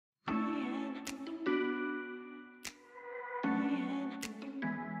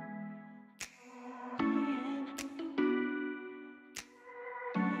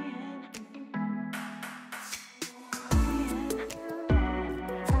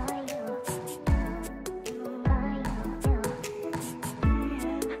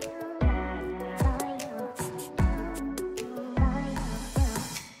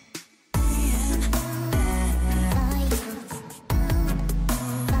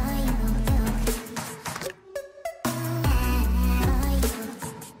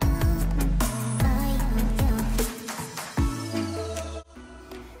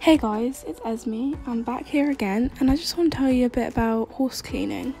Hey guys, it's Esme. I'm back here again and I just want to tell you a bit about horse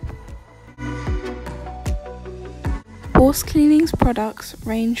cleaning. Horse cleaning's products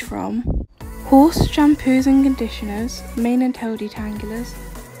range from horse shampoos and conditioners, mane and tail detanglers,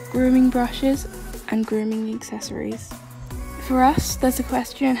 grooming brushes and grooming accessories. For us, there's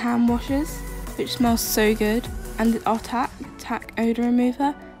equestrian hand washers, which smells so good, and our tack odour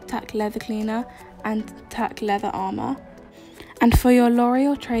remover, tack leather cleaner and tack leather armour. And for your lorry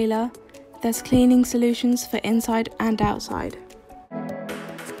or trailer, there's cleaning solutions for inside and outside.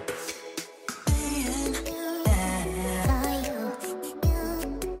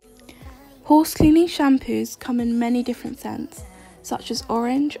 Horse cleaning shampoos come in many different scents, such as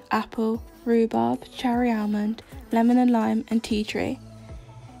orange, apple, rhubarb, cherry almond, lemon and lime, and tea tree.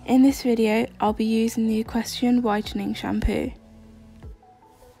 In this video, I'll be using the Equestrian Whitening Shampoo.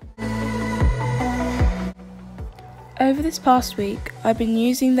 Over this past week, I've been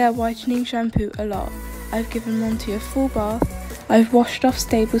using their whitening shampoo a lot. I've given Monty a full bath, I've washed off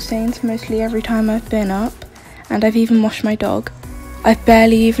stable stains mostly every time I've been up, and I've even washed my dog. I've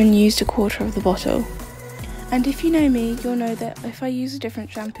barely even used a quarter of the bottle. And if you know me, you'll know that if I use a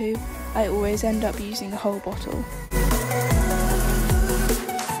different shampoo, I always end up using the whole bottle.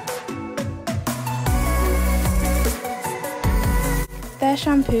 Their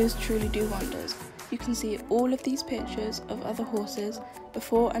shampoos truly do wonders. You can see all of these pictures of other horses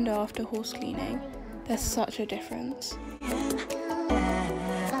before and after horse cleaning. There's such a difference.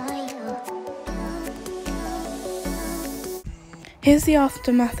 Here's the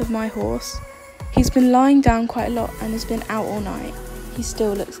aftermath of my horse. He's been lying down quite a lot and has been out all night. He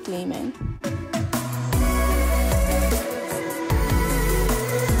still looks gleaming.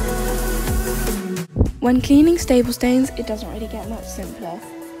 When cleaning stable stains, it doesn't really get much simpler.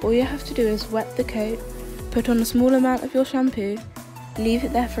 All you have to do is wet the coat, put on a small amount of your shampoo, leave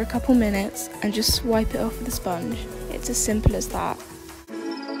it there for a couple minutes and just wipe it off with a sponge. It's as simple as that.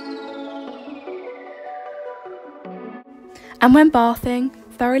 And when bathing,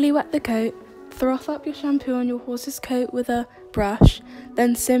 thoroughly wet the coat, froth up your shampoo on your horse's coat with a brush,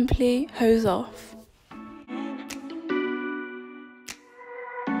 then simply hose off.